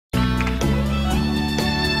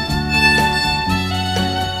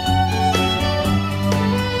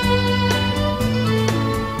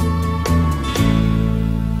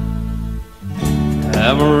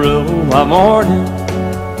Amarillo morning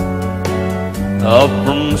up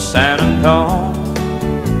from San Antonio.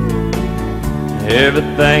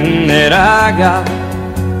 Everything that I got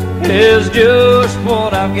is just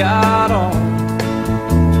what I've got on.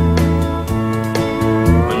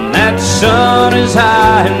 When that sun is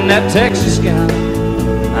high in that Texas sky,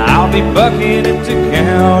 I'll be bucking at the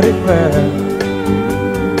county fair.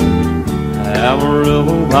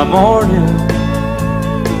 Amarillo by morning,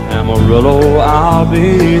 Amarillo, I'll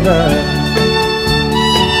be there.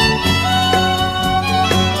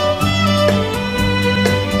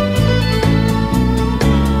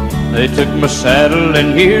 They took my saddle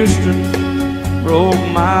in Houston, broke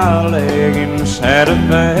my leg in Santa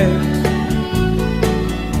Fe,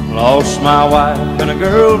 lost my wife and a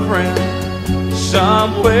girlfriend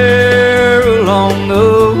somewhere along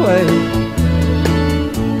the way.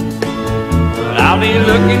 But I'll be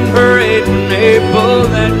looking for it when they pull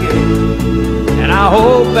that gate, and I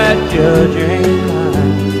hope that judge ain't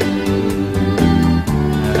lying.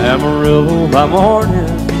 Amarillo by morning,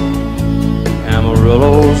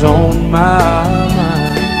 Amarillo's on my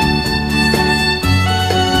mind.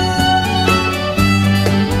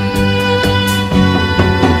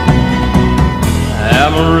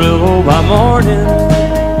 Amarillo by morning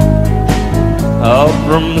up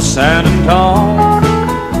from San Antonio.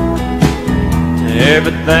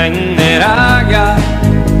 Everything that I got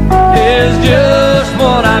is just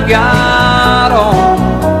what I've got on.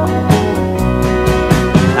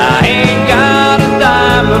 I ain't got a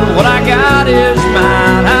dime, but what I got is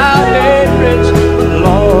mine. I ain't rich, but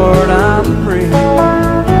Lord, I'm free.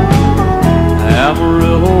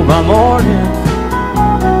 Amarillo by morning,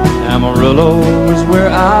 Amarillo is where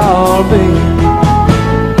I'll be.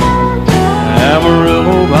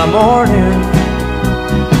 Amarillo by morning,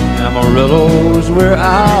 Amarillo is where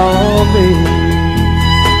I'll be.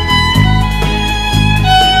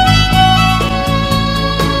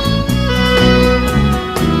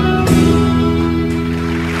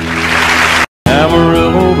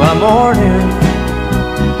 Amarillo by morning,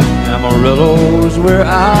 Amarillo's where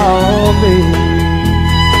I'll be.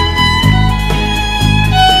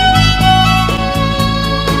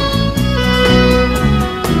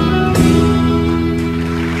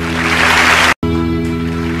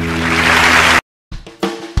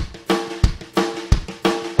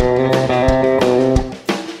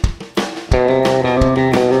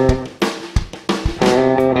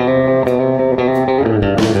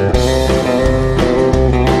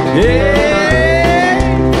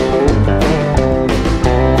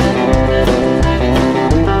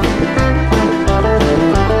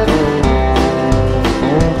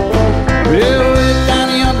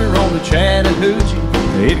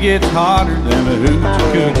 It gets hotter than a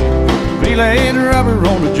hoochie coochie. We laid rubber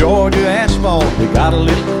on the Georgia asphalt. We got a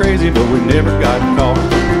little crazy, but we never got caught.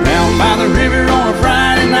 Down by the river on a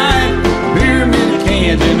Friday night, pyramid of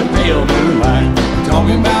cans in the pale moonlight.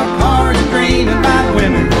 Talking about cars and dreaming about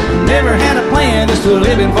women. Never had a plan, just a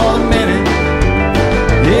living for the minute.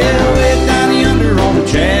 Yeah, way down yonder on the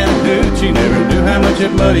Chattahoochee, never knew how much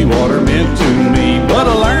that muddy water meant to me. But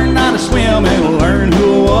I learned how to swim and I learned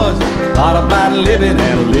who I was. A lot about living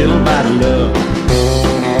and a little about love.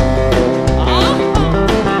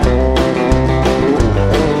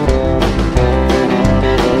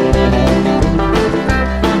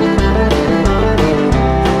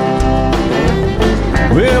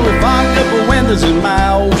 Well, we fogged up the windows in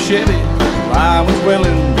my old Chevy. I was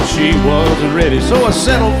willing, but she wasn't ready. So I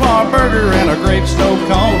settled for a burger and a great snow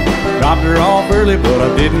cone. Dropped her off early, but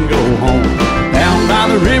I didn't go home. Down by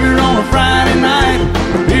the river on a Friday night,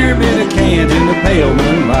 a pyramid of cans in the pale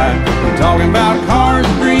moonlight. Talking about cars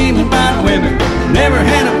and dreaming about women. Never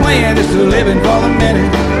had a plan, just a living for the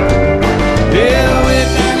minute. Yeah, way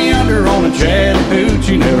down yonder on the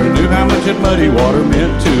Chattahoochee, never knew how much that muddy water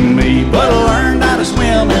meant to me. But I learned how to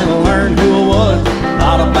swim and I learned who I was.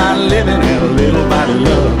 All about living and a little about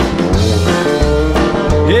love.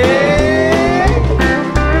 Yeah.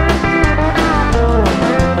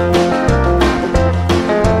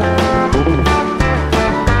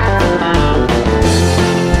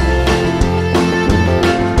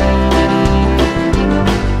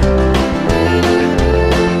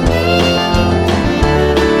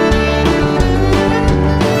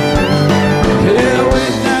 Yeah, way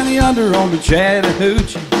down yonder on the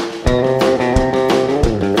Chattahoochee,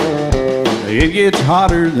 it gets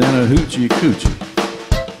hotter than a hoochie coochie.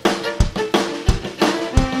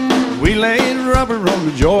 We laid rubber on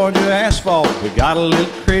the Georgia asphalt. We got a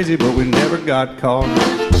little crazy, but we never got caught.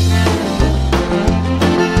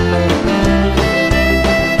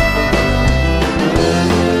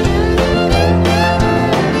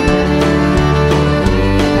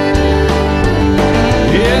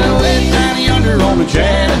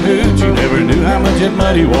 that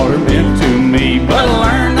muddy water meant to me. But I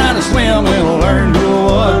learned how to swim and I learned who I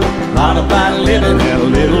was. A lot about living and a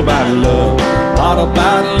little about love. A lot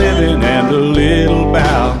about living and a little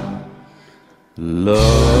about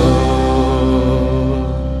love.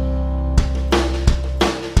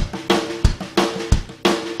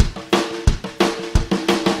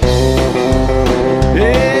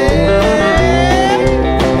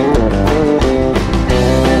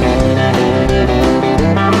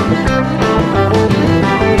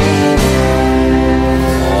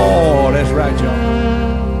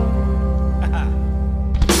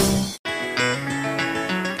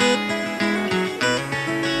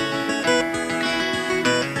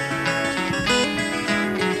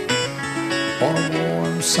 On a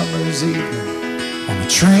warm summer's evening, on a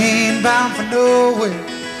train bound for nowhere,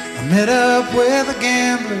 I met up with a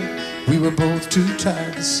gambler. We were both too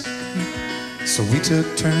tired to sleep, so we took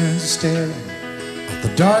turns staring at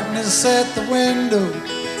the darkness at the window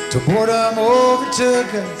till boredom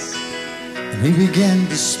overtook us, and he began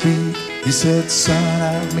to speak. He said, "Son,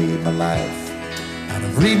 I've made my life out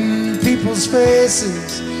of reading people's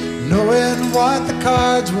faces, knowing what the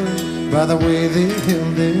cards were by the way they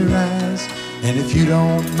held their eyes. And if you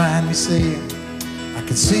don't mind me saying, I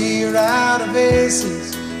can see you're out of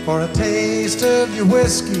aces. For a taste of your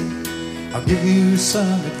whiskey, I'll give you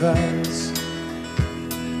some advice."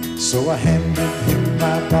 So I handed him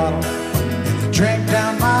my bottle, and he drank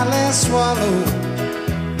down my last swallow.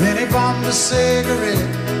 Then he bombed a cigarette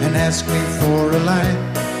and asked me for a light.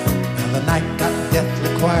 And the night got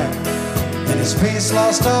deathly quiet, and his face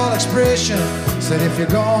lost all expression. Said, "If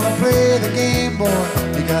you're gonna play the game, boy,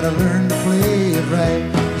 you gotta learn to play it right.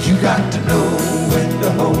 You got to know when to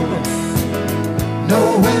hold 'em, know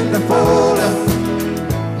when to fold 'em,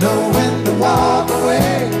 know when to walk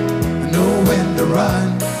away, know when to run.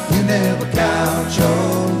 You never count your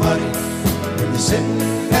money when you're sitting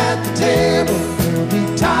at the table. There'll be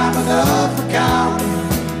time enough for counting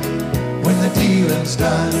when the dealing's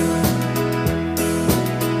done."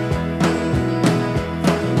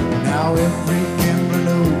 Now every gambler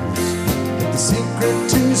knows that the secret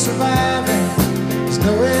to surviving is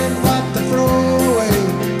knowing what to throw away,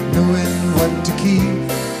 knowing what to keep.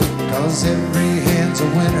 'Cause every hand's a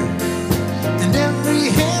winner and every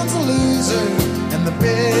hand's a loser, and the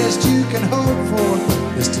best you can hope for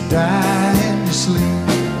is to die in your sleep.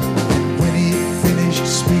 When he finished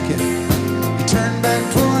speaking, he turned back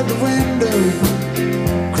toward the window,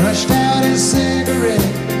 crushed out his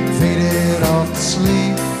cigarette, faded off to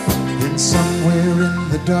sleep. Then somewhere in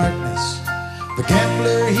the darkness, the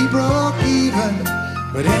gambler, he broke even.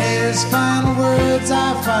 But in his final words, I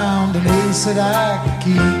found an ace that I could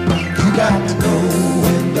keep. You got to know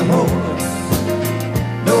when to hold 'em,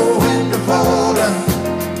 know when to fold 'em,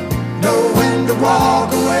 know when to walk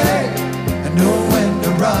away, and know when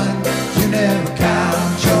to run. You never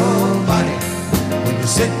count your money when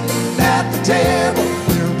you're sitting at the table.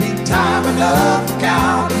 There'll be time enough for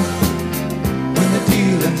counting when the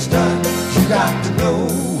dealing's done. You got to know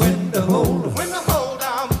when to hold 'em,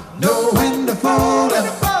 know when to fold 'em,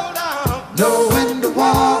 know when to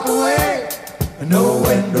walk away, and know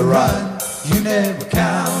when to run. You never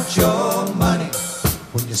count your money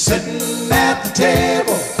when you're sitting at the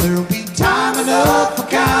table. There'll be time enough for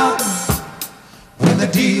counting when the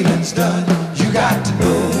dealing's done. You got to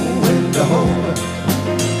know when to hold 'em,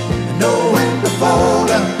 know when to fold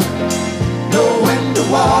 'em, know when to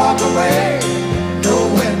walk away, know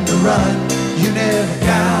when to run. You never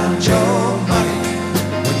count your money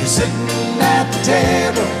when you're sitting at the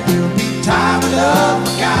table. There'll be time enough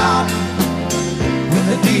for counting when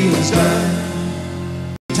the deal's done.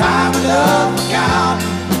 Time enough for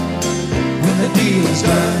counting when the deal's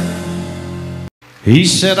done. He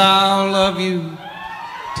said, "I'll love you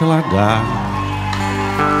till I die."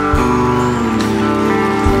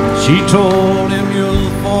 She told him, "You're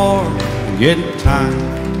forget time."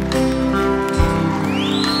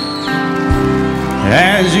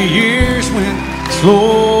 As the years went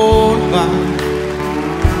slowly by,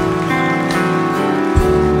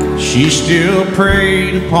 she still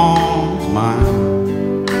preyed upon his mind,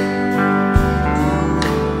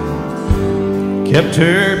 kept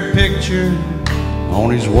her picture on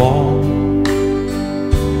his wall,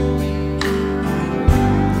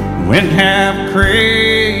 went half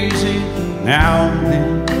crazy now and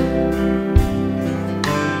then,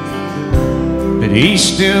 but he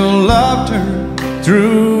still loved her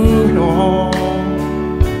through it all,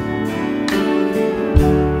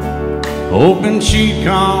 hoping she'd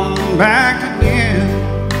come back again.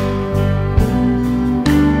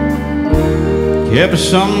 Kept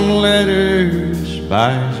some letters by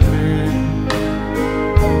his bed,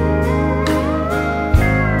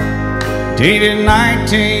 dated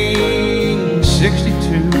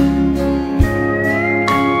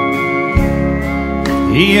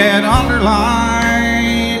 1962. He had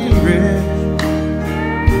underlined in red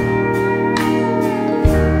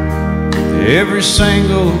every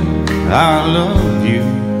single I love you.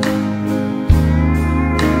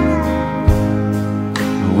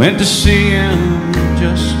 I went to see him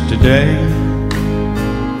just today.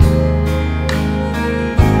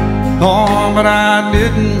 Oh, but I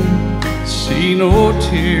didn't see no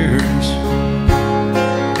tears.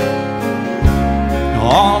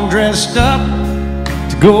 All dressed up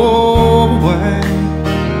to go away.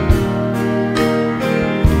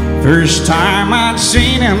 First time I'd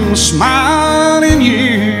seen him smile in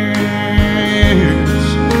years.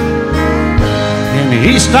 And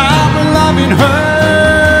he stopped loving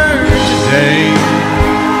her today.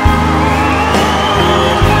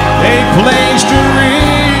 They placed a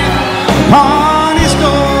ring upon his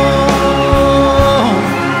door,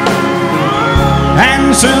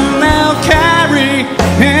 and soon they'll carry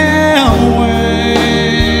him away.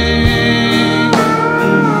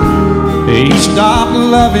 He stopped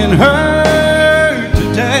loving her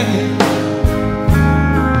today.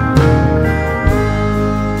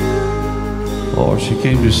 Oh, she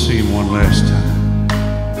came to see him one last time.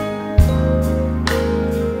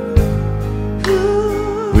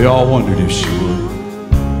 We all wondered if she would.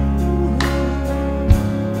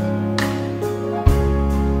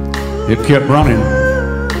 It kept running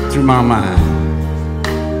through my mind.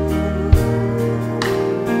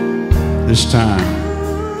 This time,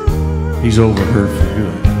 he's over her for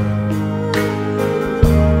good.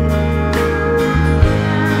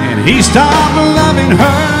 And he stopped loving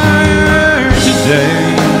her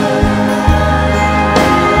today.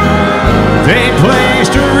 They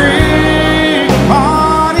placed a ring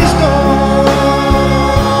on his door,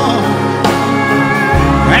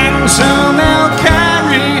 and soon they'll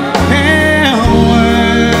carry him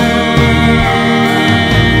away.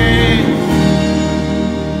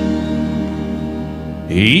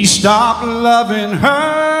 He stopped loving her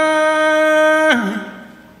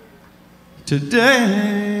today.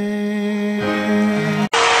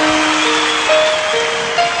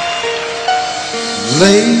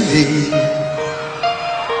 Lady,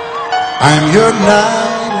 I'm your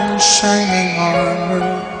knight in shining armor,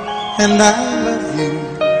 and I love you.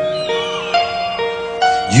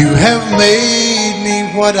 You have made me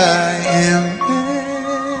what I am.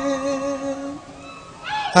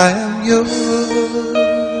 I am yours.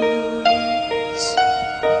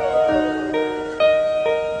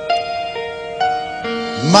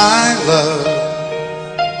 My love,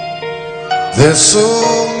 there's so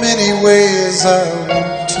many ways I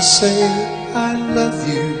want to say I love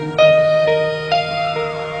you.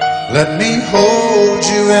 Let me hold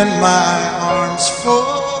you in my arms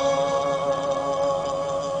forevermore.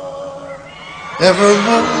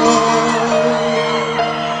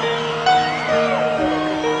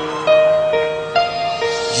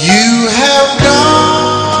 You have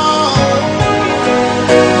gone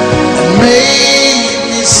and made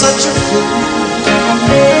me such a fool.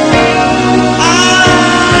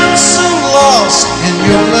 I'm so lost in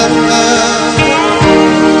your love,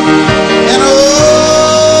 and oh,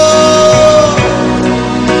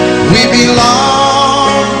 we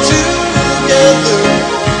belong together.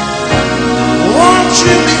 Won't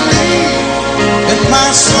you believe in my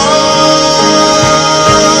song?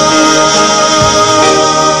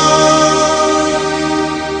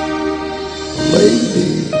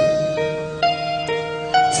 Lady,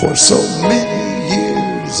 for so many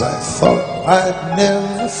years I thought I'd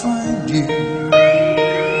never find you.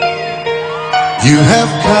 You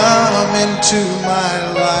have come into my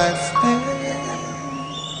life and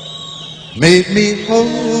made me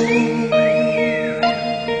whole.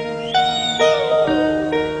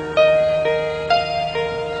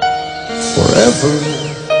 Forever,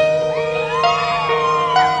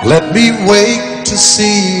 let me wake to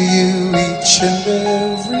see you each and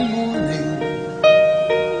every morning.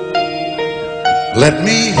 Let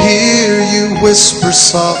me hear you whisper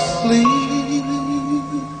softly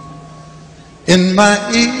in my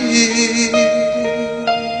ear.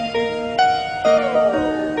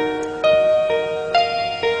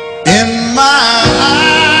 In my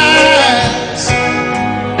eyes,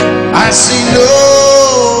 I see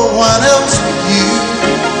no one else but you.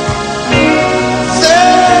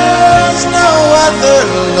 There's no other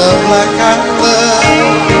love like I love.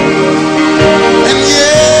 And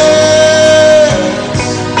yes,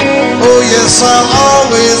 oh yes, I'll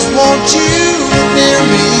always want you near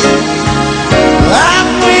me.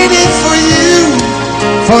 I've waited for you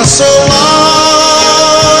for so long.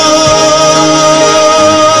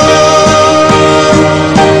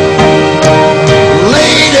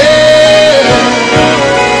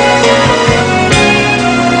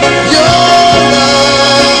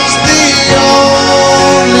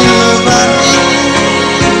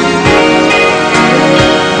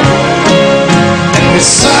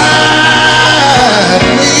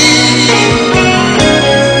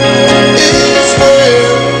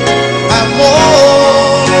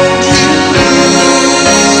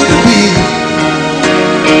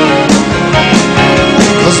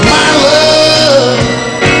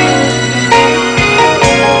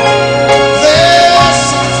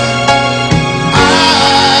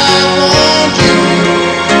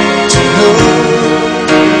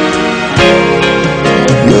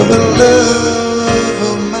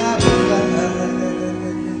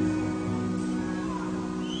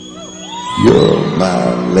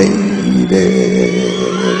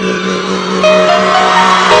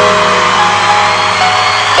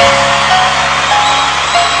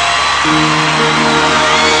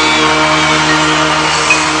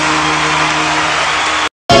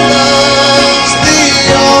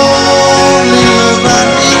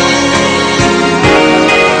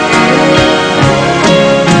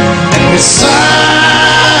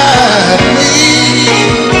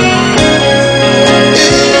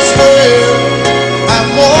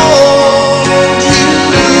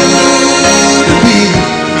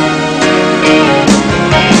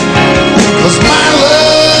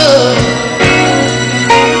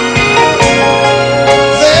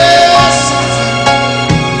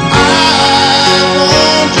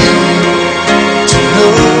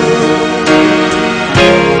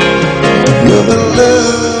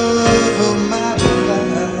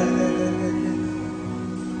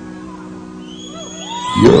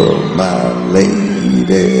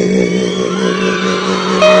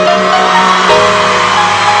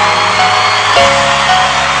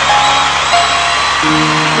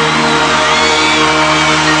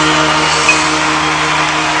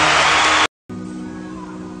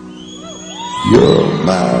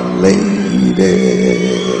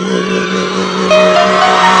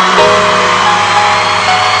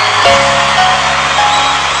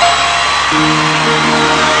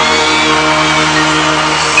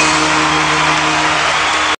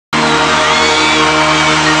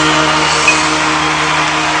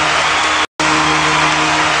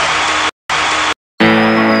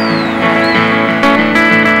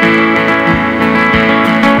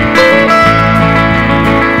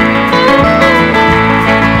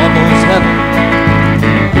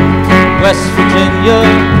 West Virginia,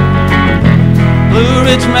 Blue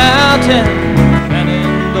Ridge Mountain,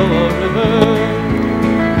 Shenandoah River.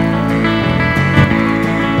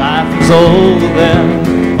 Life is older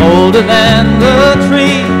than the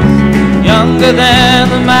trees, younger than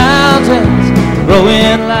the mountains,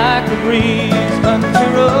 growing like the breeze. Country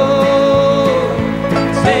road,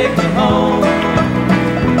 take me home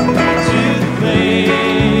to the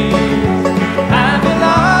place I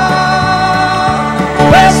belong.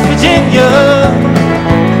 West Virginia,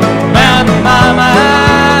 Mountain Mama,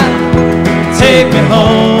 take me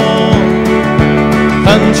home.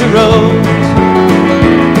 Country roads,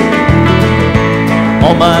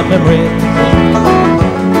 all my memories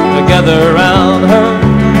together around her.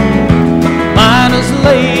 Miner's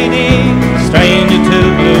lady, stranger to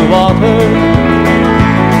blue water,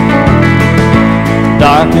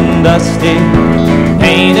 dark and dusty,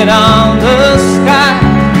 painted on the sky,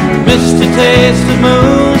 misty taste of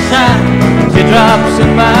moonshine, teardrops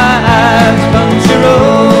in my eyes. Country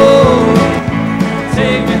road,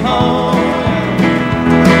 take me home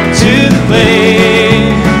to the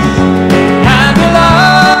place I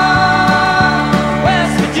belong.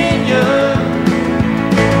 West Virginia,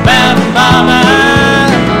 Mountain Mama,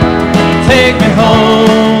 take me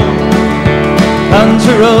home.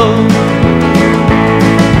 Country road,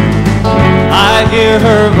 I hear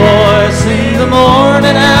her voice in the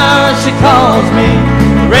morning hour. She calls me.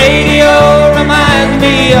 Radio reminds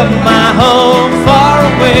me of my home far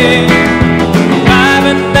away.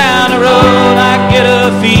 Driving down the road, I get a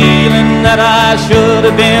feeling that I should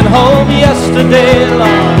have been home yesterday,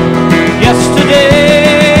 Lord, yesterday.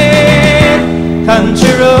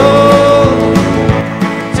 Country road,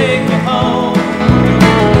 take me home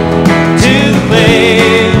to the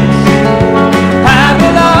place I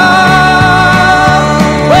belong.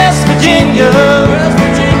 West Virginia,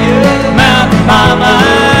 Mountain Mama,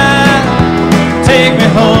 take me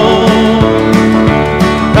home.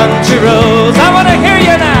 Country roads, I want to hear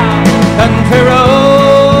you now. Country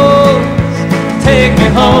roads, take me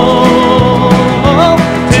home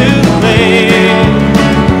to the place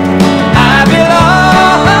I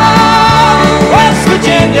belong. West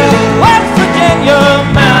Virginia,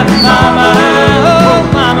 Mountain Mama, oh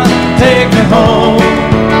Mama, take me home.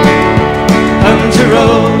 Country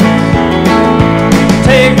roads,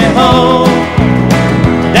 take me home.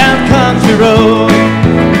 Down country road,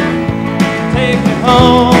 take me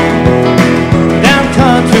home. Down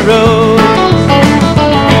country road,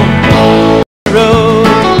 road.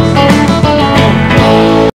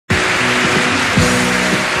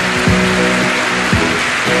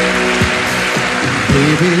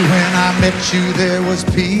 Baby, when I met you, there was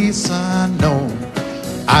peace unknown.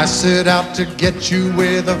 I set out to get you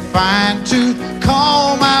with a fine-tooth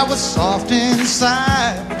comb. I was soft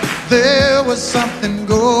inside. There was something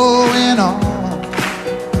going on.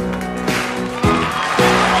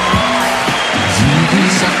 You do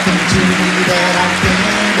something to me that I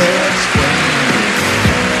can't explain.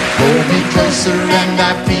 Hold me closer and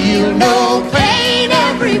I feel no pain.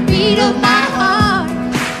 Every beat of my heart,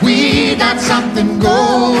 we got something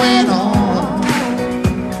going on.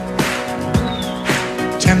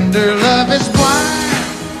 Tender love is blind.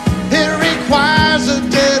 It requires a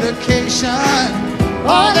dedication.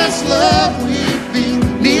 All this love we feel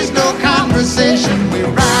needs no conversation. We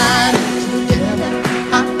ride together,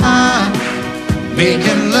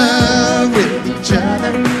 making love with each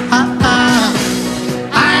other,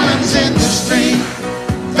 Islands in the stream,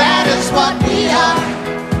 that is what we are.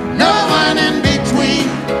 No one in between.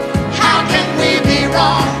 How can we be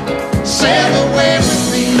wrong? Sail away with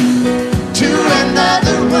me to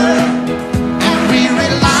another world, and we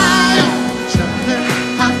rely on each other,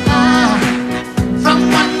 from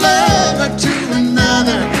one lover to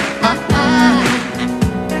another.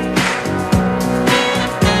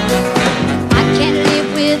 I can't live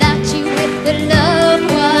without you if the love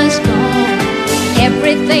was gone.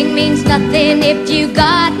 Everything means nothing if you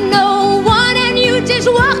got no one, and you just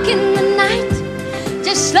walk in the night,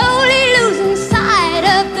 just slowly losing sight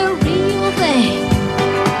of the real thing.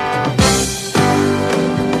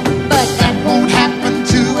 But that won't happen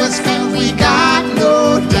to us, and we got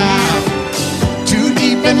no doubt. Too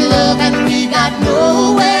deep in love and we got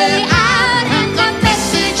no way out. And the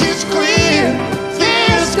message is clear.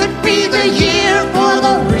 This could be the year for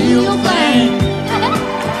the real thing.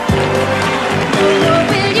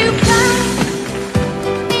 Will you come?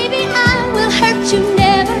 Maybe I will hurt you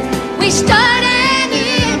never. We start and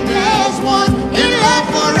end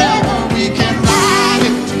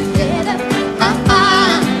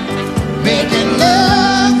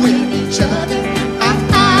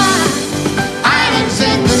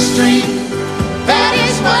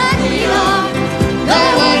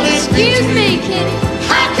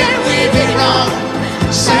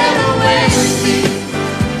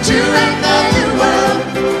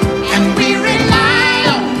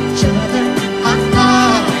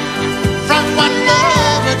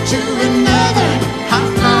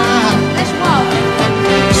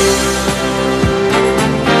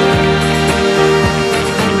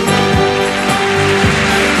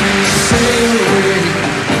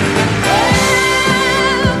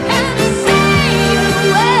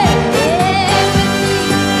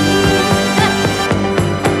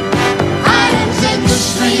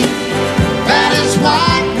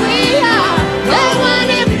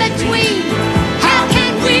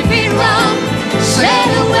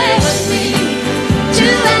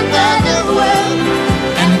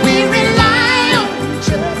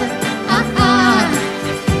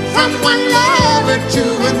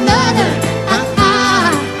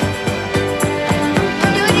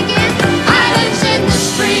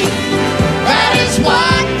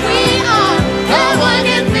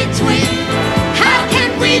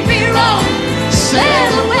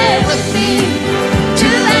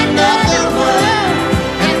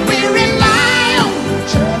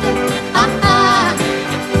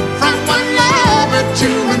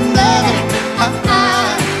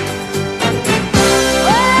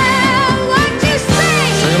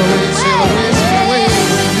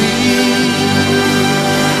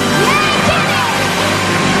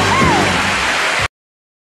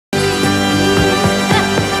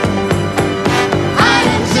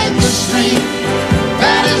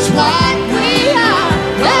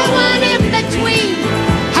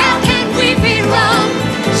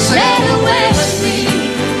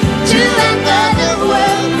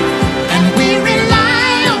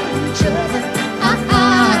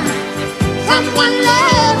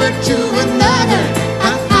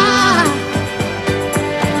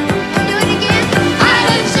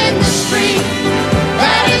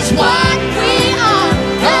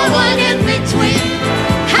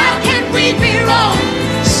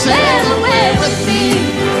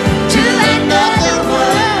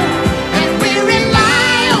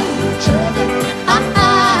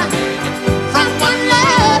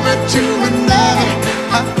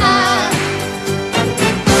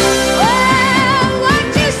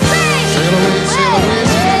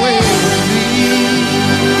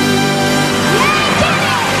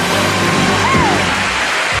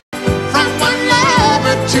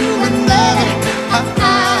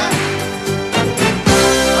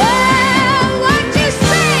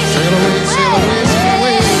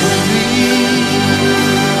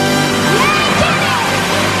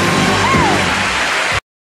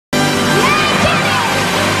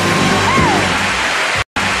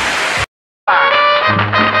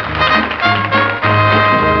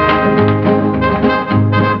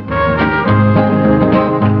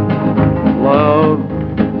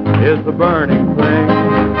a burning thing,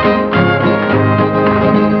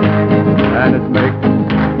 and it makes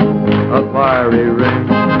a fiery ring.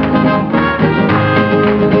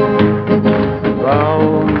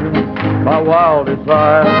 Bound by wild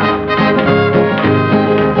desire,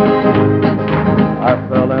 I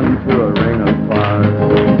fell into a ring of fire.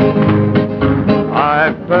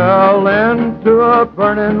 I fell into a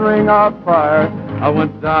burning ring of fire. I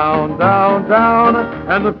went down, down, down,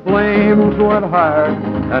 and the flames went higher,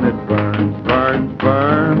 and it burns, burns,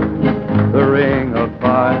 burns, the ring of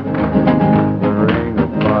fire, the ring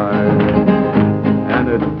of fire, and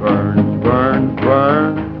it burns, burns,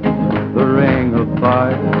 burns, the ring of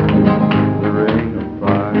fire, the ring of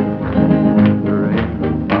fire, the ring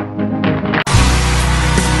of fire.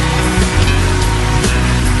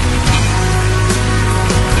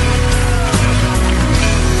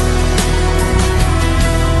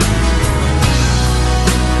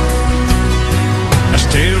 I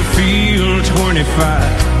still feel 25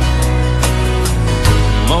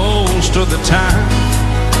 most of the time.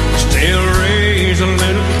 Still raise a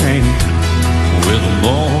little Cain with the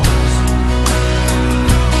boys.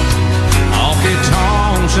 Honky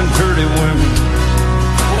tonks and pretty women,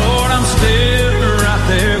 Lord, I'm still right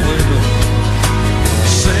there with them,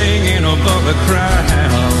 singing above the crowd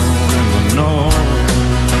in the north.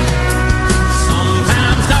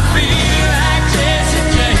 Sometimes I feel like Jesse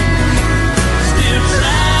James, still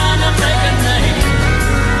trying to make a name,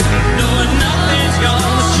 knowing nothing's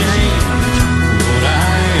gonna change what I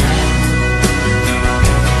am.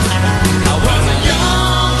 I was a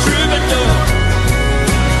young troubadour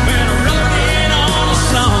when I wrote it on a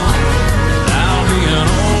song. I'll be an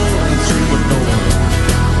old troubadour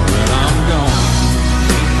when I'm gone.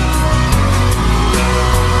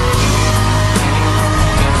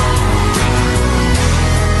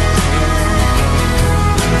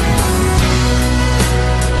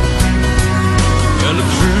 Well, the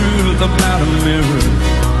truth about a mirror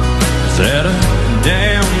is that a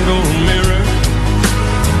damn gold mirror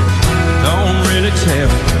don't really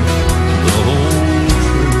tell the whole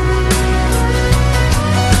truth.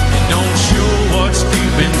 It don't show what's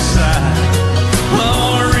deep inside,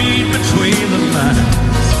 or read between the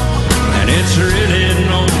lines, and it's really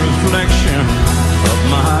no reflection of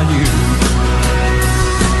my youth.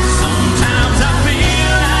 Sometimes I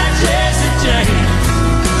feel like Jesse James,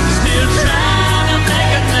 still trying to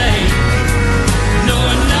make a name,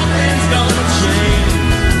 knowing nothing's gonna change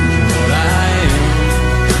what I am.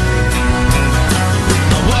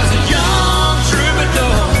 I was a young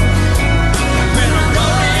troubadour when I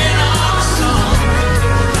wrote it on a song.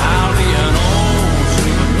 I'll be an old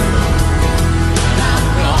troubadour when I'm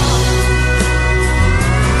gone.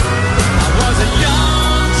 I was a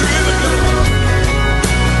young troubadour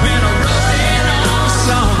when I wrote it on a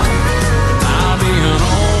song. I'll be an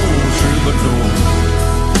old troubadour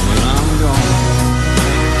when I'm gone.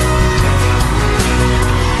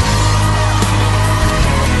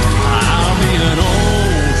 I'll be an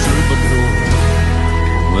old troubadour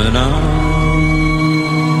when I'm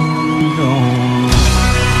gone.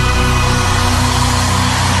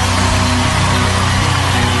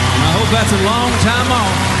 And I hope that's a long time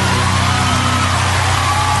off.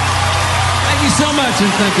 Thank you so much,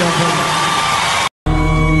 and thank y'all for that.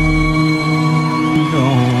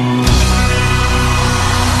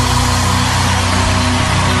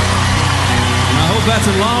 And I hope that's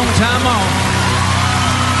a long time off.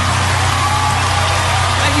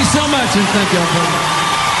 Thank you so much, and thank y'all for that.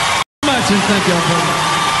 And thank y'all for that.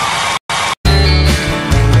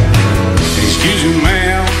 Excuse me,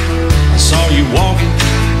 ma'am, I saw you walking,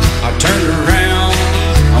 I turned around,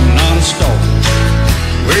 I'm not a stalker.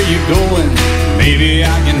 Where you going? Maybe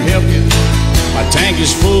I can help you. My tank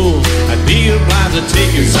is full, I'd be obliged to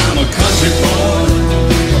take you. 'Cause I'm a country boy,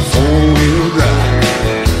 a four-wheel drive.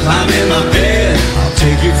 Climb in my bed, I'll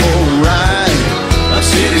take you for a ride. Up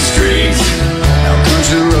city streets, down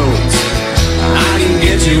country roads, I can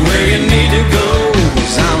get you where you need to go.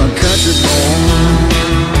 'Cause I'm a country boy.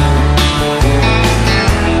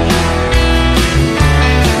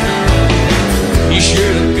 You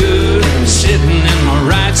sure look good sitting in my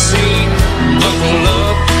right seat. Buckle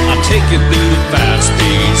up, I'll take you through the 5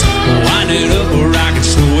 speeds. Wind it up where I can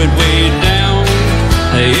slow it way down.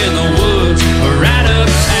 In the woods or right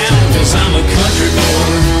uptown. 'Cause I'm a country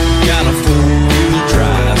boy, got a 4-wheel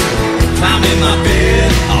drive. Climb in my bed,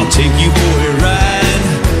 I'll take you for a ride.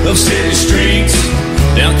 Up city streets,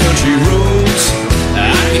 down country roads,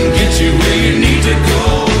 I can get you where you need to go.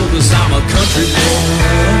 'Cause I'm a country boy.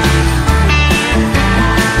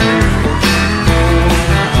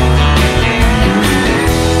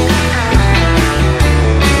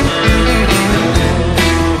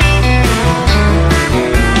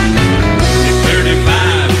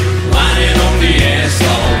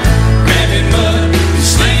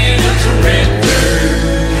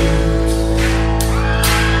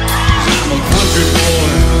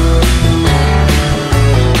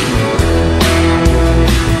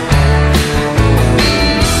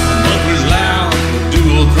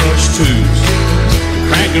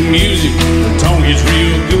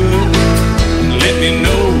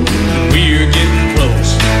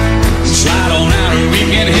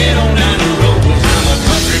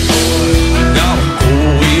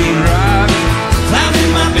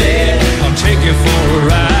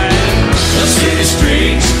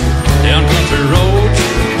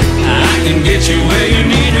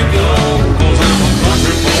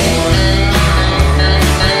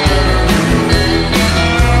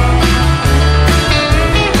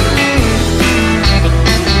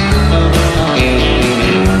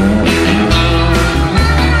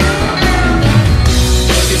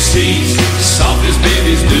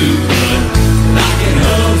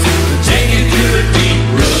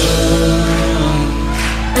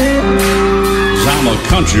 'Cause I'm a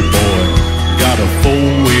country boy, got a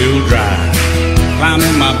four-wheel drive. Climb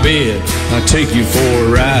in my bed, I'll take you for a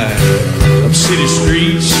ride. Up city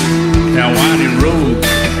streets, down winding roads.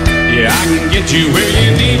 Yeah, I can get you where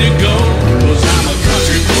you need to go. 'Cause I'm a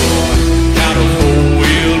country boy, got a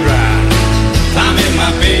four-wheel drive. Climb in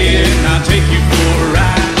my bed and I'll take you for a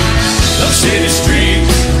ride. Up city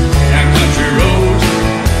streets, down country roads.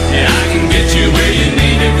 Yeah, I can get you where you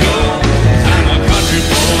need to go. I'm a country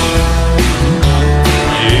boy.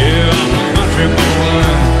 Yeah, I'm a country boy.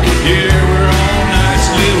 Yeah, we're all nice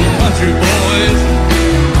little country boys.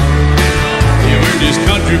 Yeah, we're just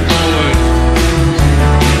country boys.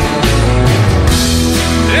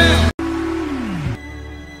 Yeah.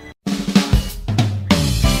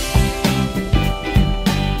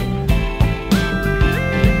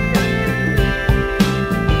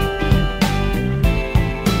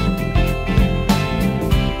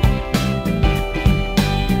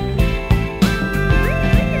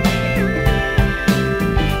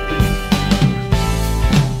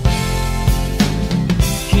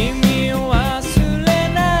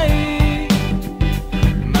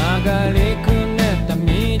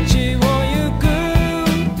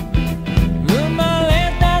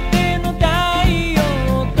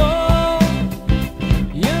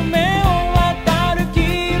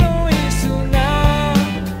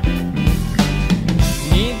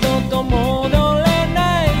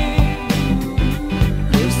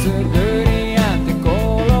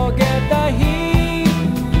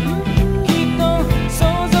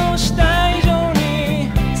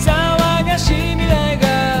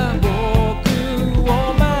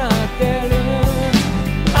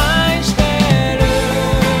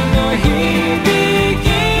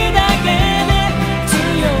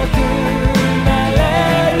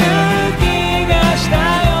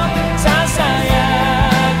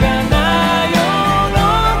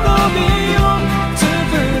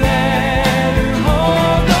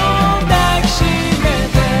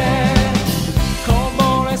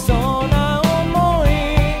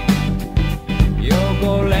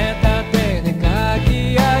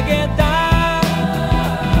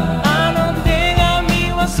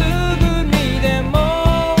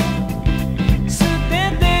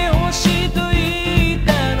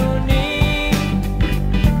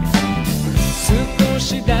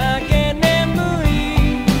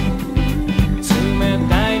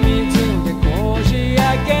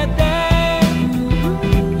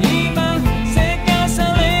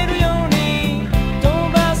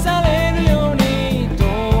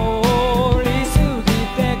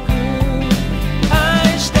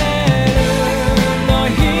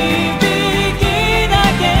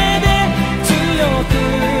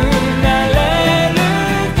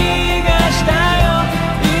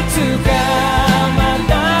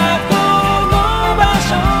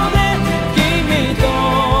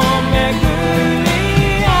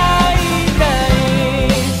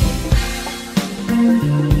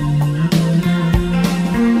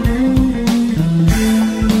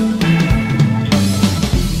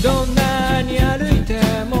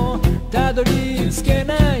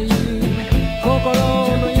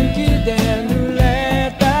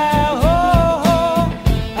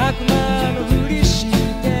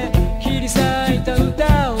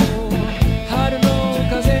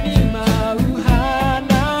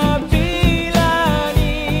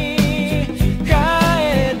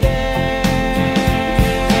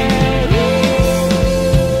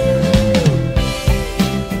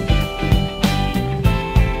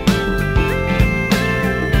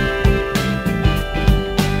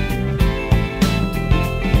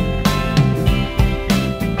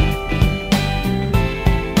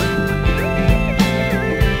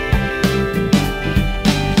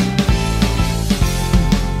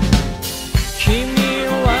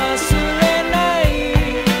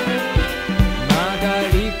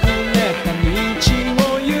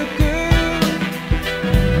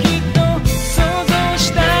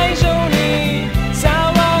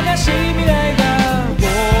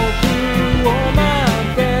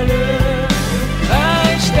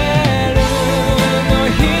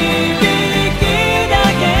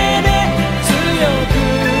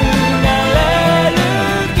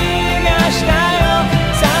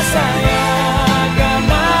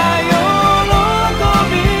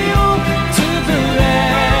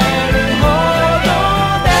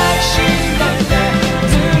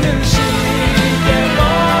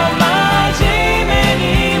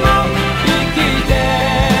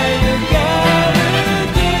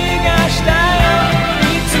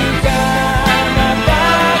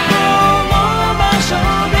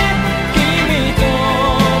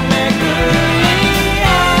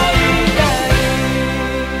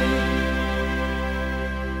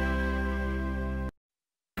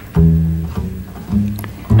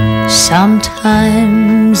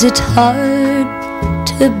 Sometimes it's hard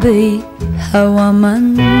to be a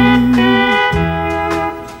woman,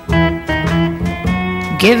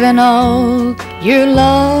 giving all your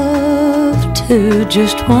love to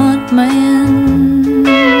just one man.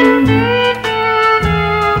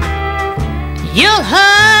 You'll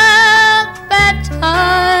have bad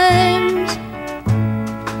times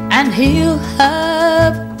and he'll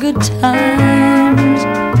have good times,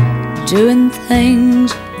 doing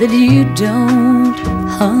things that you don't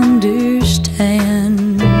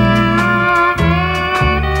understand.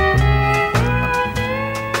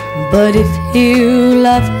 But if you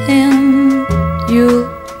love him, you'll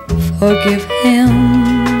forgive him,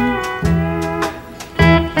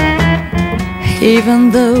 even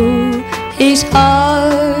though he's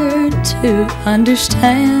hard to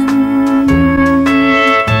understand.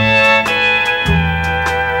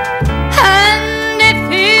 And if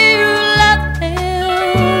you love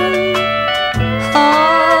him,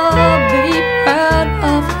 oh, be proud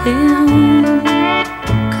of him,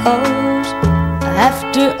 'cause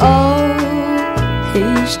after all,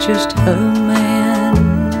 he's just a man.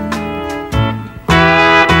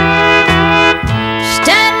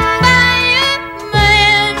 Stand by your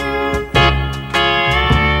man,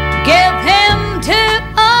 give him 2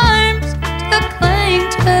 arms to cling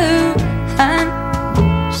to, and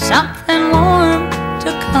something warm to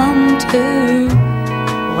come to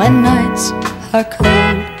when nights are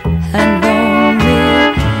cold and lonely.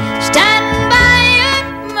 Stand by your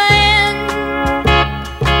man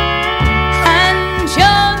and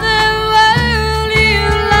show the world you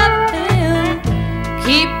love him.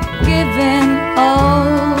 Keep giving all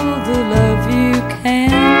the love you can.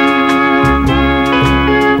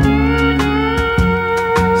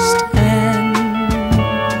 Stand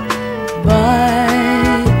by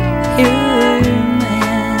your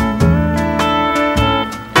man.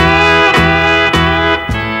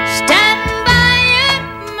 Stand by your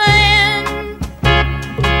man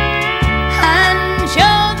and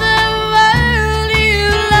show the world you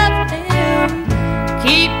love him.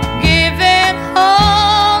 Keep giving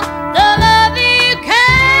all the love you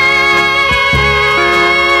can.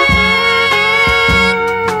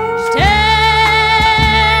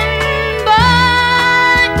 Stand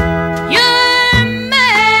by your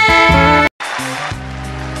man.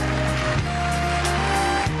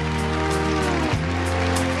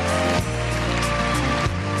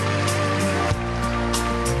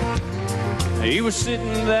 He was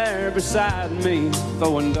sitting there beside me,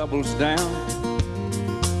 throwing doubles down.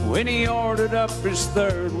 When he ordered up his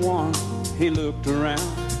third one, he looked around.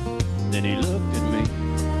 Then he looked at me,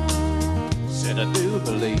 said, I do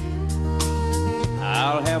believe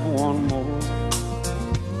I'll have one more.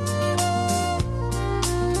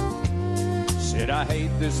 Said, I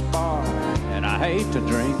hate this bar and I hate to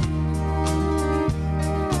drink,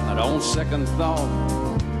 but on second thought,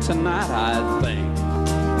 tonight I think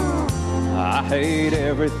I hate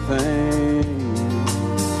everything.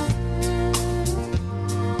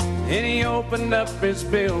 And he opened up his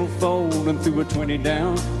billfold and threw a 20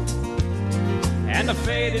 down, and the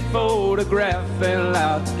faded photograph fell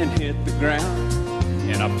out and hit the ground.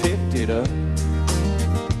 And I picked it up,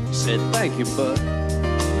 said, thank you, bud.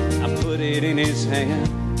 I put it in his hand.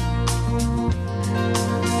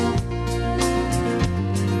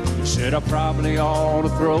 He said, I probably ought to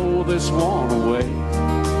throw this one away,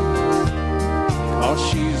 'cause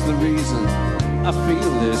she's the reason I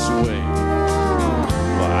feel this way.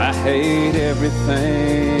 Well, I hate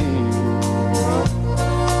everything.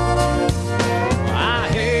 I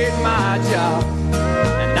hate my job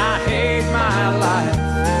and I hate my life,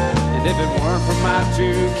 and if it weren't for my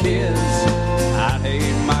 2 kids, I'd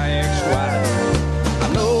hate my ex-wife. I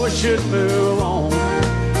know I should move on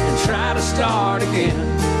and try to start again,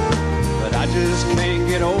 but I just can't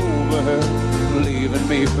get over her leaving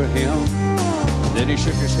me for him. Then he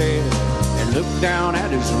shook his head and looked down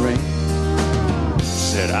at his ring,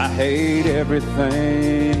 said, I hate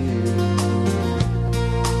everything.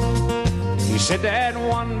 He said, that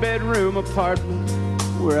 1-bedroom apartment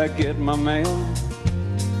where I get my mail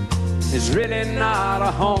is really not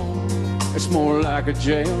a home, it's more like a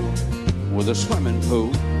jail, with a swimming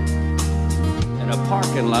pool and a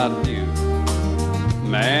parking lot view.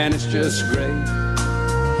 Man, it's just great.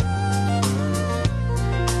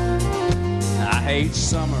 I hate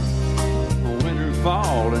summer, winter,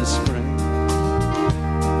 fall, and spring,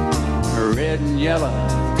 red and yellow,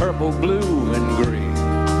 purple, blue, and green.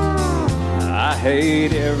 I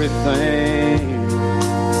hate everything.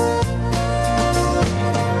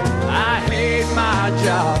 I hate my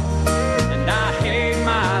job and I hate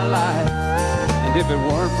my life, and if it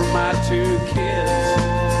weren't for my 2 kids,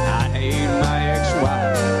 I hate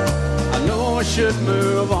I should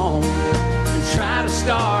move on and try to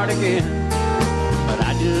start again. But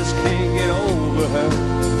I just can't get over her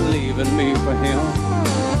leaving me for him.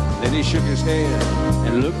 Then he shook his head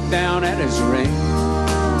and looked down at his ring.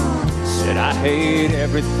 Said, I hate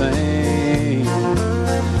everything.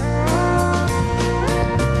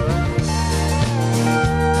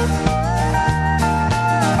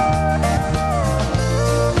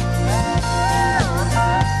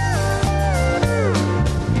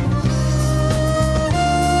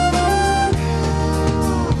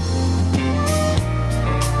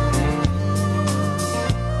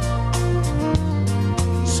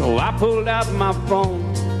 So I pulled out my phone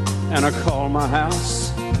and I called my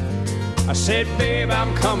house. I said, babe,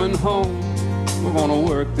 I'm coming home. We're gonna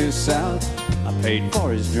work this out. I paid for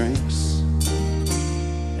his drinks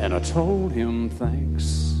and I told him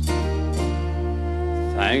thanks.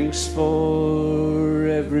 Thanks for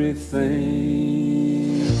everything.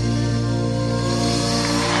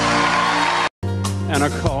 And I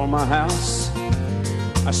called my house.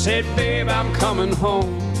 I said, babe, I'm coming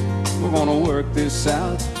home. We're gonna work this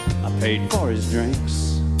out. I paid for his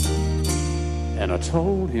drinks and I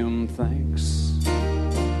told him thanks.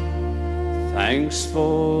 Thanks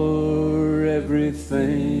for everything.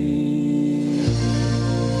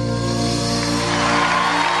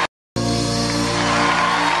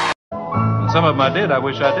 And some of them I did, I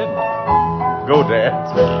wish I didn't. Go, Dad.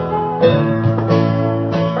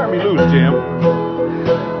 Turn me loose, Jim.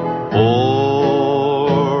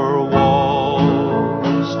 Four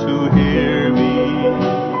walls to hear me.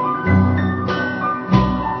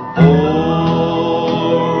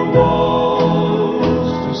 Four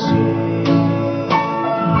walls to see.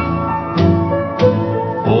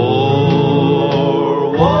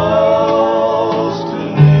 Four walls to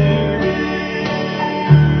hear me.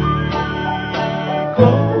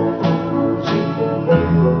 Closing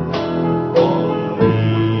on me.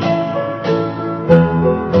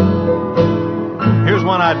 Here's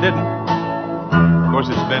one I didn't. Of course,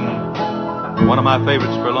 it's been one of my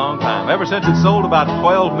favorites for a long time, ever since it sold about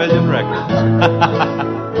 12 million records.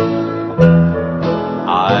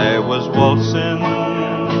 I was waltzing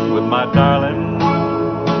with my darling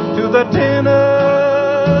to the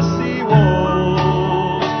Tennessee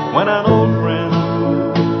waltz when an old friend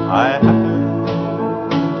I happened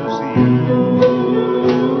to see.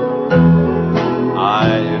 I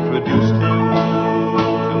introduced him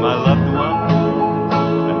to my loved one,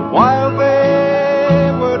 and while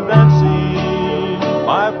they were dancing,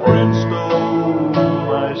 my friend stole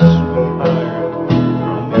my sweetheart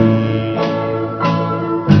from me.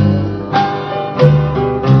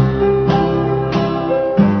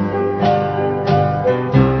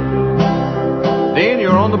 Dean,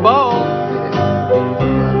 you're on the ball.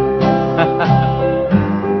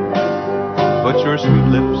 Put your sweet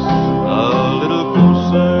lips a little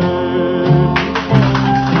closer.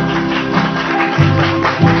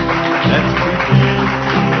 Let's pretend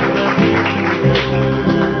that we're together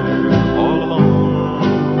all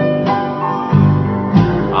alone.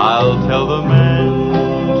 I'll tell the man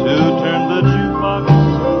to turn the jukebox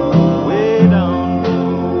way down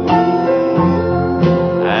low,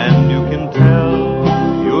 and you can tell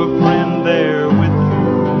your friend there with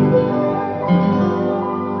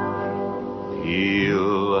you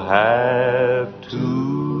he'll have to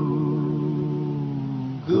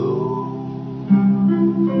go.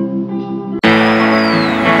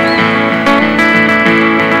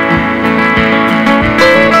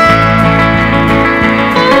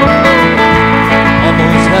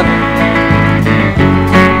 Almost heaven,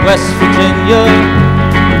 West Virginia,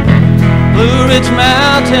 Blue Ridge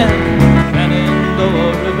Mountain,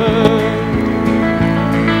 Shenandoah River.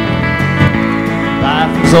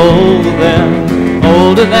 Life was old then,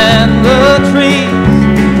 older than the trees,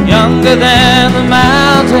 younger than the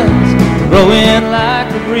mountains, growing like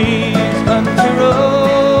the breeze. Country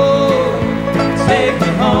road, take me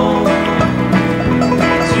home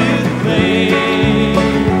to the place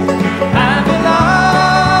I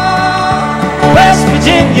belong. West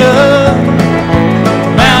Virginia,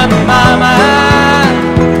 mountain by mile,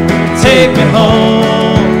 take me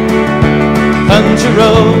home. Country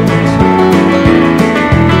roads,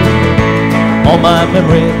 all my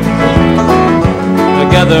memories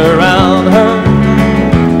together around her.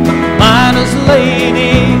 Miner's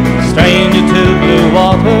lady, stranger to blue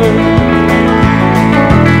water.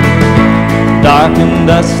 Dark and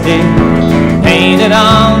dusty, painted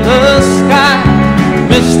on the sky.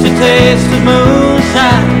 Misty taste of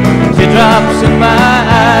moonshine, teardrops in my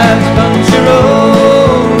eyes. Country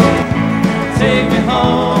road, take me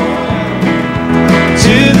home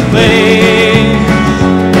to the place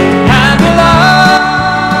I belong.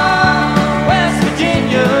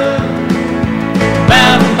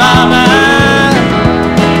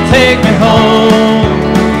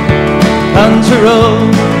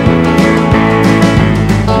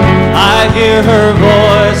 hear her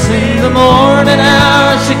voice in the morning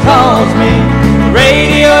hour. She calls me.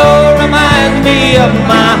 Radio reminds me of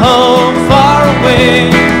my home far away.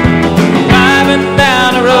 Driving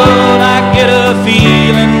down the road, I get a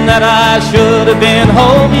feeling that I should have been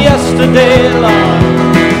home yesterday, Lord.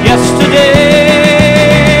 Yesterday,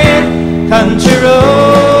 country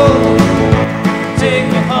road, take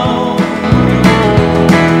me home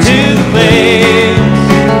to the place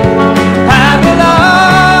I belong.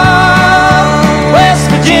 West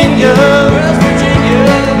Virginia,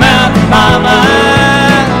 Mountain Mama,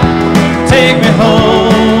 take me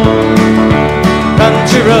home.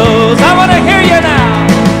 Country roads, I want to hear you now.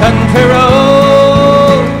 Country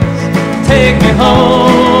roads, take me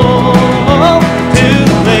home to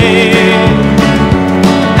the place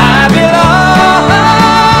I belong.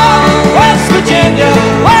 West Virginia,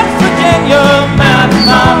 Mountain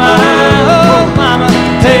Mama, oh Mama,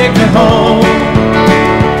 take me home.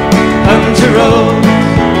 Country roads,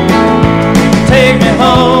 take me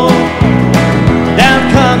home. Down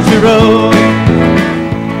country road,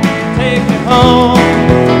 take me home.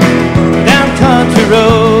 Down country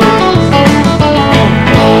road,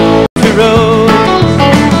 country road.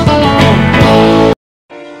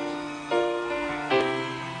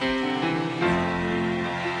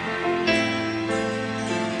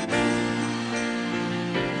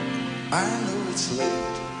 I know it's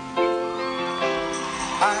late.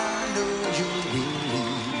 I know you will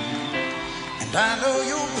leave, and I know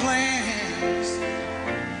your plans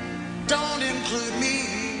don't include me.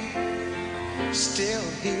 Still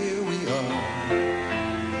here we are,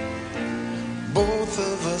 both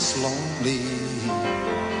of us lonely,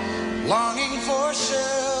 longing for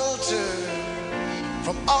shelter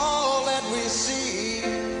from all that we see.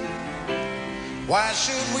 Why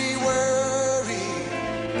should we worry?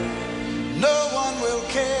 No one will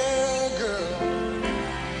care, girl.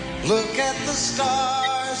 Look at the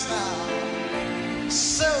stars now,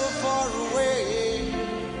 so far away.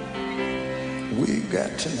 We've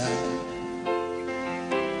got tonight.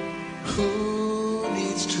 Who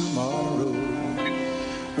needs tomorrow?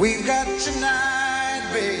 We've got tonight,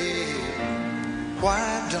 babe.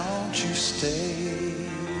 Why don't you stay?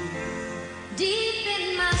 Deep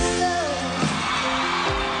in my soul,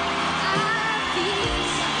 I feel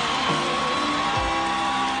something.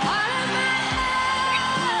 All of my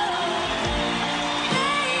love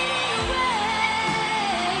fading away.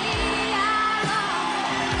 I long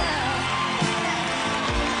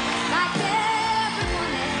like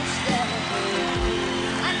everyone else does.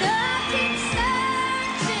 I know I've been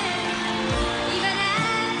searching even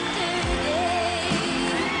after today.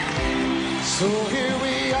 So here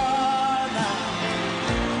we are now.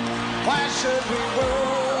 Why should we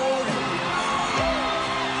worry?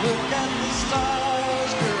 Look at the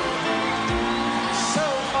stars, girl, so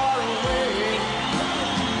far away.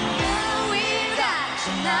 Now we've got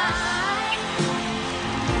tonight.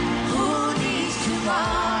 Who needs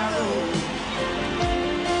tomorrow?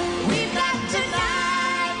 We've got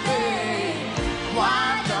tonight, babe. Why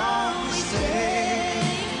don't we stay?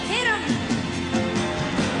 Hit 'em.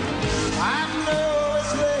 I know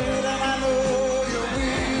it's late and I know you're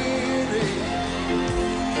weary,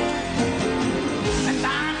 and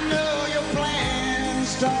I know your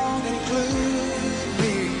plans don't include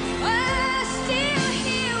me. Well, still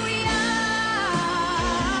here we are,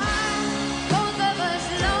 both of us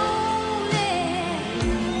lonely,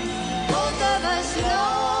 both of us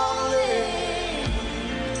lonely.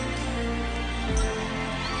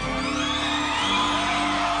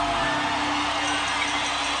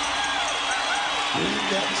 We've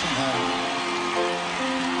got tonight.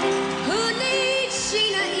 Who needs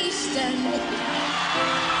Sheena Easton?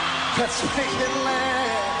 Let's make it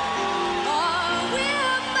last. Or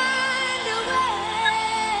we'll find a way.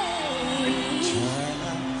 Turn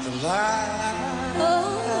out the light.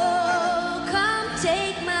 Oh, come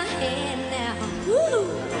take my hand now. Woo.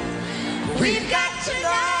 We've got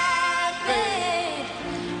tonight, babe.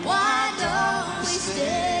 Why don't we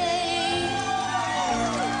stay?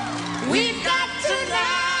 We've got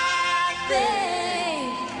tonight,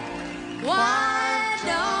 babe. Why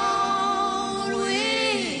don't we?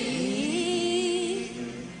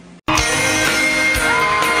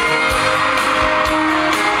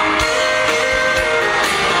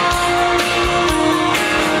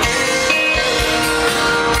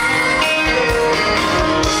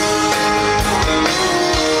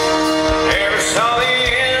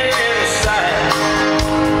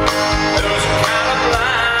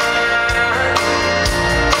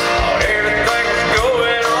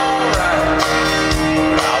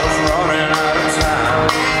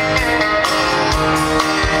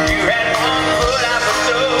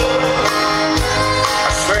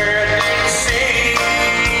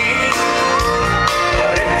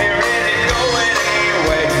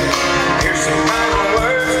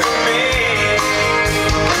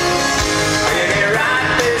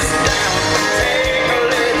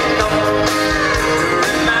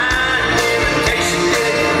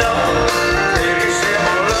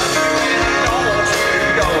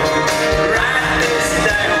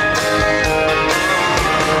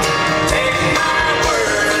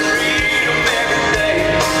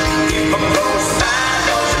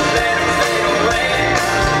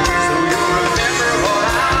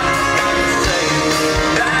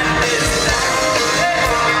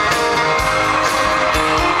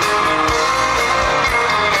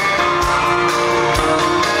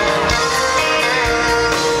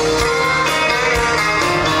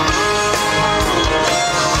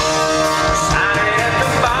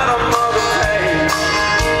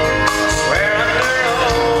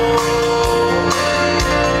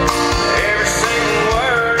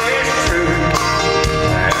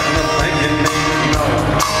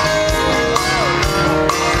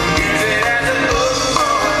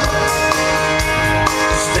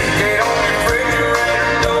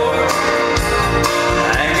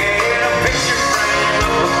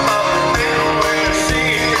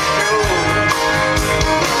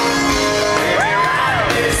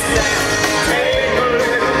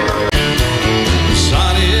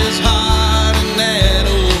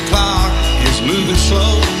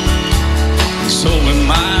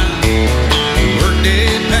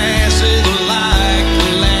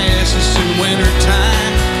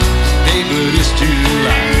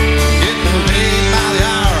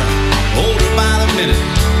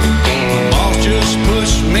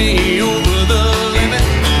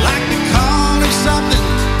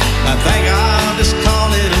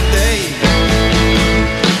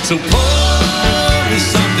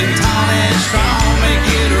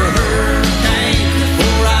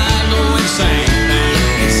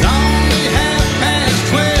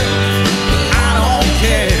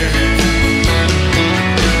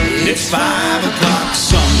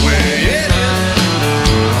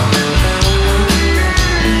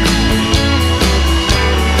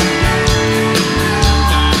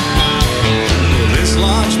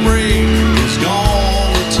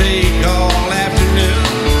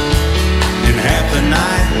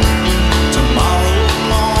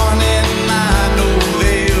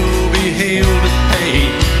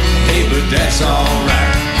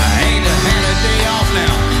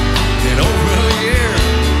 In over a year,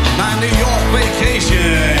 my New York vacation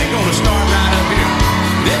ain't gonna start right up here.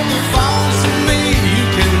 If it falls to me, you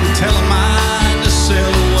can tell 'em mine to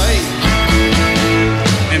sail away.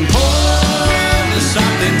 And pour me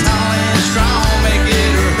something tall and strong, make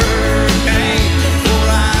it a hurricane before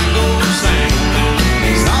I go sing.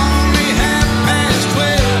 It's only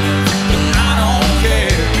 12:30, but I don't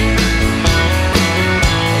care.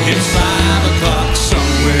 It's 5 o'clock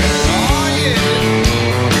somewhere, oh yeah.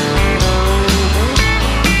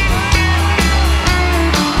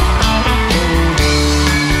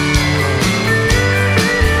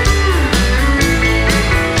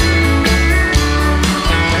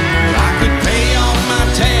 I could pay off my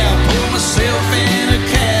tab, pull myself in a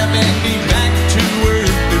cab and be back to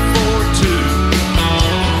work before 2.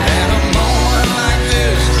 At a moment like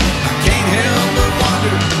this, I can't help but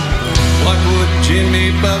wonder, what would Jimmy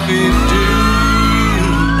Buffett do?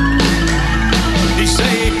 He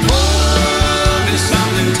say, pour me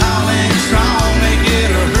something tall and strong, make it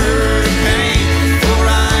a hurricane before I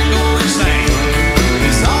go insane.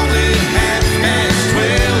 It's only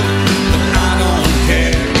 12:30, but I don't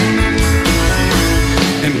care.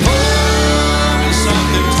 And pour me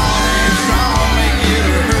something tall and strong, make it a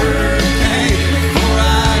hurricane before I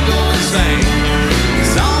go insane.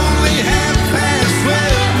 It's only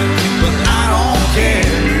 12:30, but I don't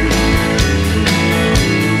care.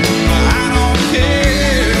 I don't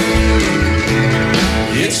care.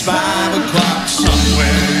 It's 5 o'clock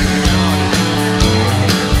somewhere.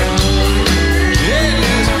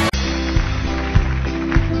 Yes.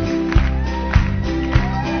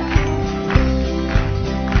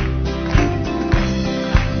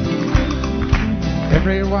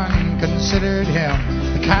 Everyone considered him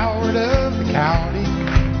the coward of the county.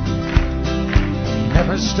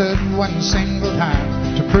 Never stood one single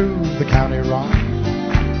time to prove the county wrong.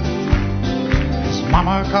 His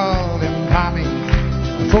mama called him Tommy,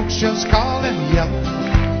 the folks just called him Yellow.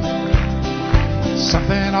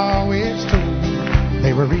 Something always told me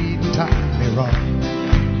they were reading Tommy wrong.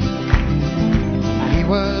 He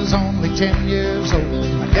was only 10 years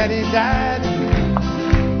old when Daddy died.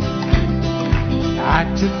 I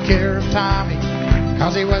took care of Tommy,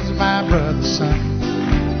 'cause he was my brother's son.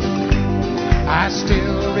 I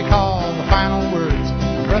still recall the final words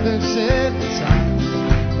my brother said,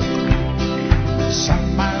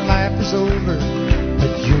 son, my life is over,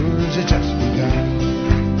 but yours has just begun.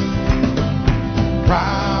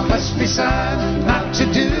 Promise me, son, not to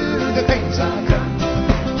do the things I've done.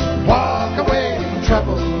 Walk away from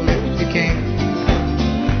trouble if you can.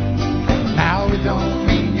 Now it don't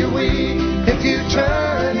mean you're weak if you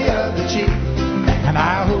turn the other cheek, and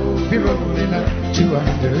I hope you're old enough to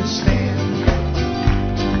understand.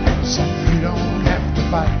 Son, you don't have to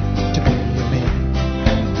fight to be a man.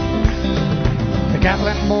 The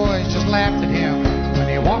Gatlin boys just laughed at him when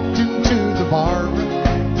he walked into the bar room.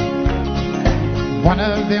 One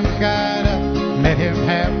of them got up, met him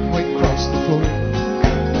halfway across the floor.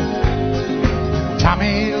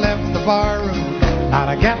 Tommy left the bar room, not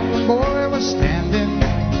a Gatlin boy was standing.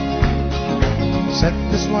 Said,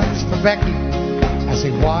 this one's for Becky, as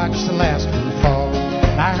he watched the last one fall.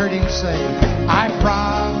 And I heard him say, I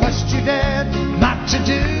promised you, Dad, not to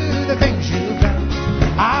do the things you've done.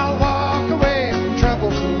 I'll walk away from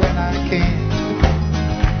trouble when I can.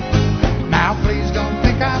 Now please don't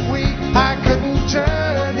think I'm weak, I couldn't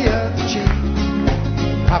turn the other cheek.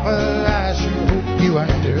 Papa, I sure hope you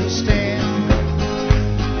understand.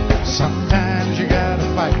 Sometimes you gotta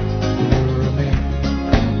fight for a man.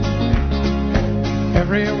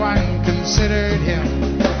 Everyone considered him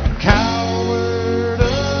coward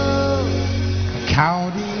of the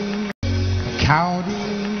county.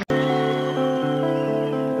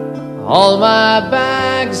 All my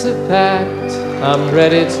bags are packed, I'm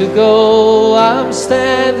ready to go. I'm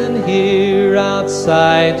standing here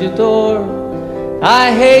outside your door.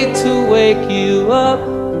 I hate to wake you up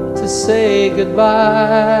to say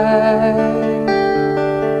goodbye,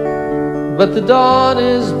 but the dawn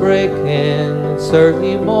is breaking, it's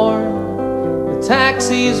early morn. The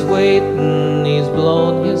taxi's waiting, he's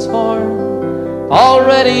blown his horn.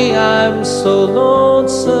 Already I'm so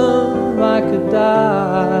lonesome I could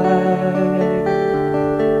die.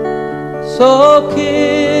 So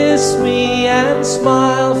kiss me and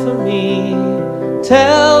smile for me,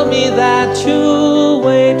 tell me that you'll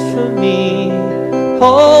wait for me.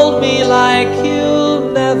 Hold me like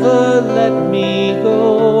you'll never let me go.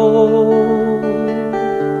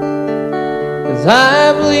 'Cause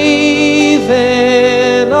I'm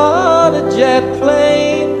leaving on a jet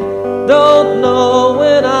plane, don't know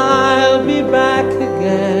when I'll be back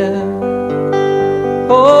again.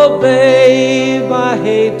 Oh babe, I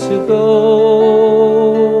hate to to go.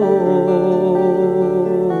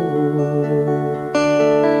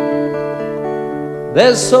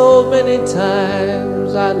 There's so many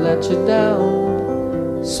times I let you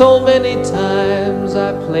down, so many times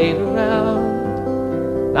I played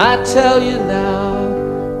around. I tell you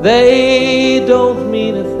now, they don't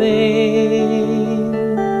mean a thing.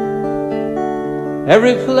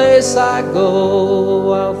 Every place I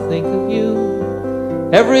go, I'll think of you.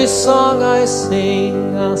 Every song I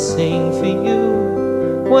sing, I'll sing for you.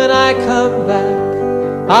 When I come back,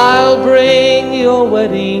 I'll bring your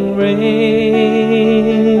wedding ring.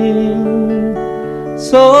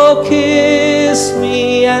 So kiss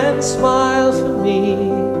me and smile for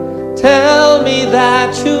me. Tell me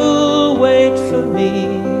that you'll wait for me.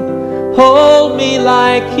 Hold me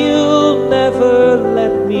like you'll never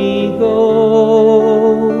let me go.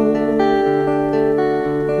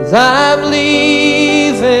 'Cause I'm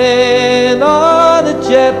leaving on a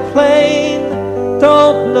jet plane.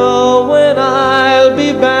 Don't know when I'll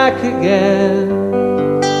be back again.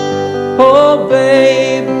 Oh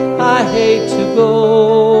babe, I hate to go.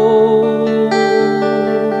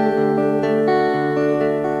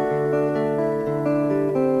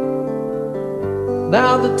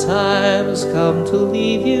 Now the time has come to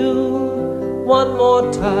leave you one more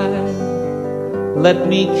time. Let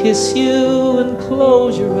me kiss you and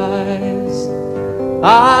close your eyes.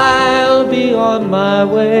 I'll be on my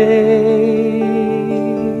way.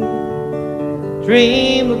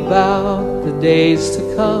 Dream about the days to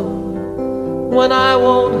come when I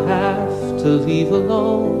won't have to leave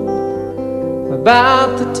alone. About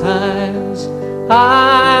the times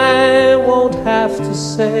I won't have to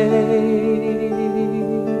say,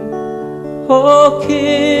 oh,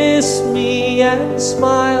 kiss me and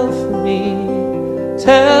smile for me.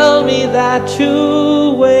 Tell me that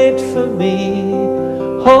you'll wait for me.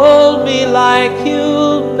 Hold me like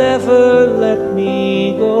you'll never let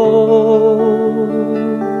me go.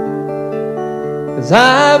 'Cause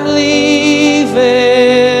I'm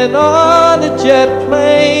leaving on a jet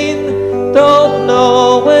plane. Don't know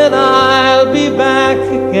when I'll be back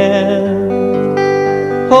again.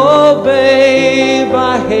 Oh babe,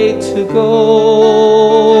 I hate to go.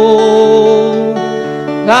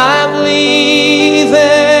 I'm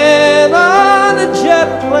leaving on a jet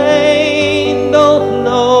plane. Don't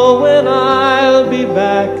know when I'll be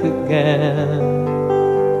back again.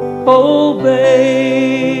 Oh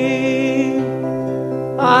babe,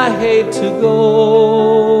 I hate to go.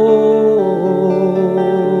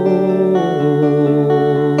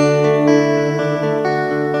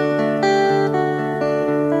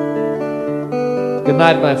 Good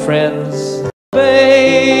night, my friends.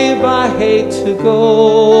 Babe, I hate to go.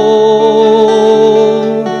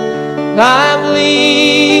 I'm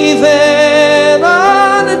leaving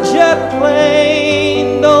on a jet plane.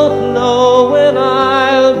 Don't know when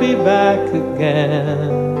I'll be back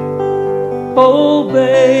again. Oh,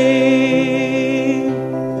 babe,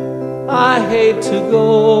 I hate to go.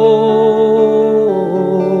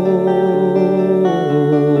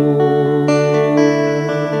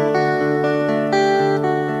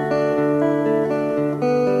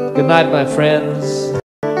 Good night, my friends.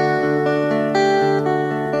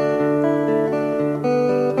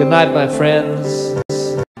 Good night, my friends.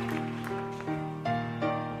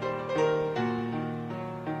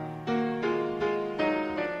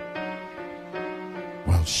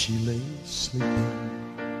 While she lay sleeping,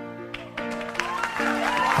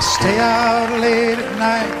 I stay out late at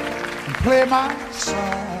night and play my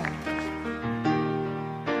song.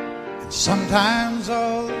 And sometimes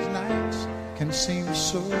all those nights can seem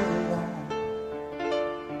so long,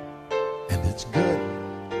 and it's good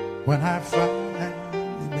when I finally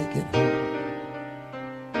make it home,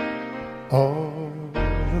 all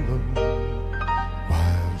alone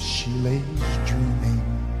while she lays dreaming.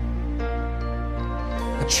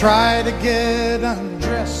 I try to get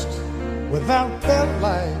undressed without the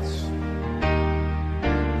lights,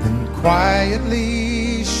 then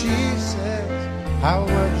quietly she says, how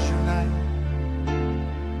was your night?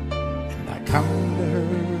 Come to her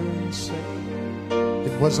and say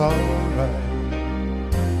it was all right,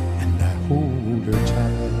 and I hold her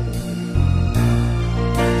tight.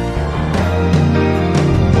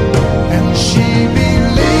 And she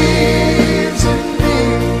believes in me.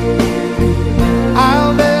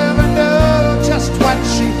 I'll never know just what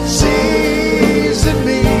she sees in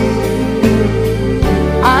me.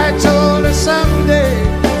 I told her someday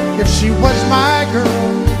if she was my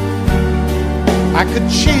girl, I could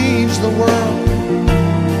change the world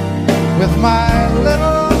with my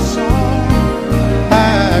little song.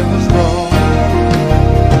 I was wrong,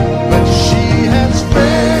 but she has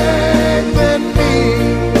faith in me.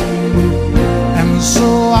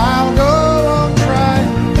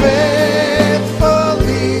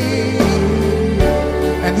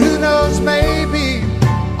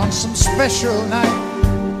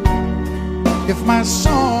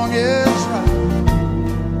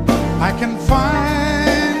 I can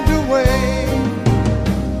find a way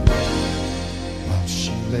while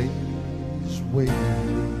she lays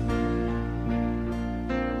waiting.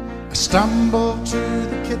 I stumble to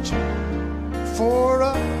the kitchen for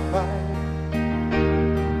a bite,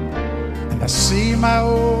 and I see my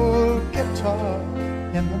old guitar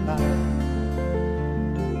in the night,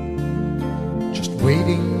 just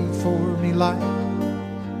waiting for me like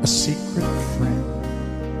a secret friend.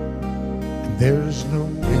 And there's no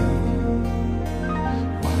wind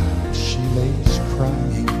while she lays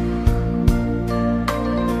crying.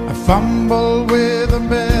 I fumble with a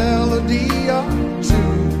melody or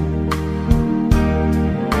two,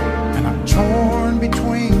 and I'm torn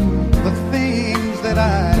between the things that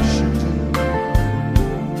I should do.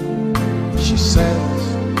 She says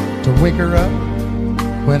to wake her up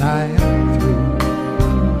when I am through.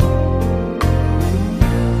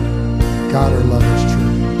 God, her love is true.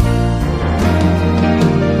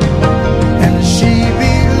 And she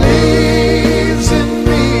believes in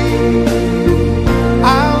me.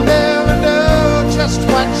 I'll never know just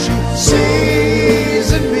what she sees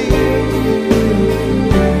in me.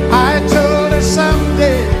 I told her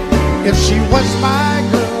someday if she was my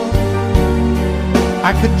girl,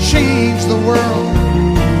 I could change the world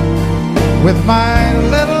with my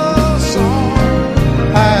little song.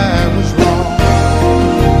 I was wrong,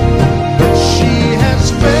 but she has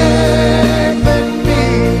faith in me,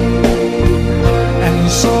 and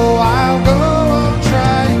so I'll go on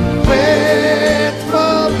trying faithfully.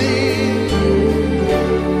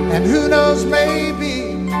 And who knows, maybe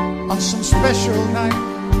on some special night,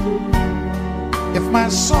 if my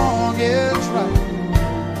song is right,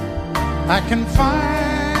 I can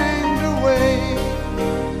find a way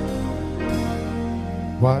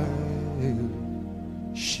while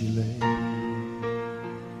she lays,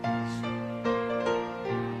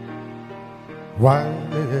 while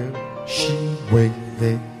she waits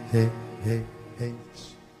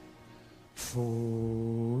for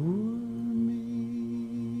me.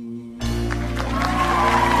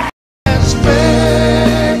 Has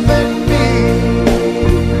faith in me,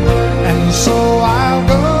 and so I'll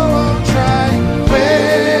go on trying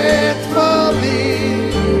faithfully.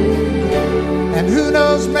 And who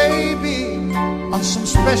knows, maybe on some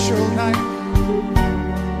special night,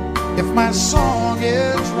 if my song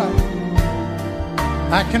is right,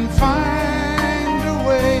 I can find a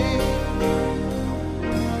way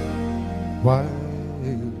while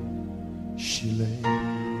she lays,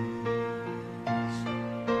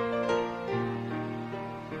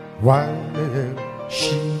 while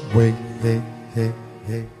she waits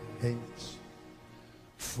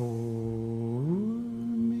for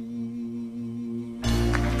me.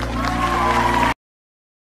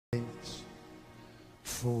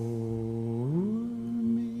 For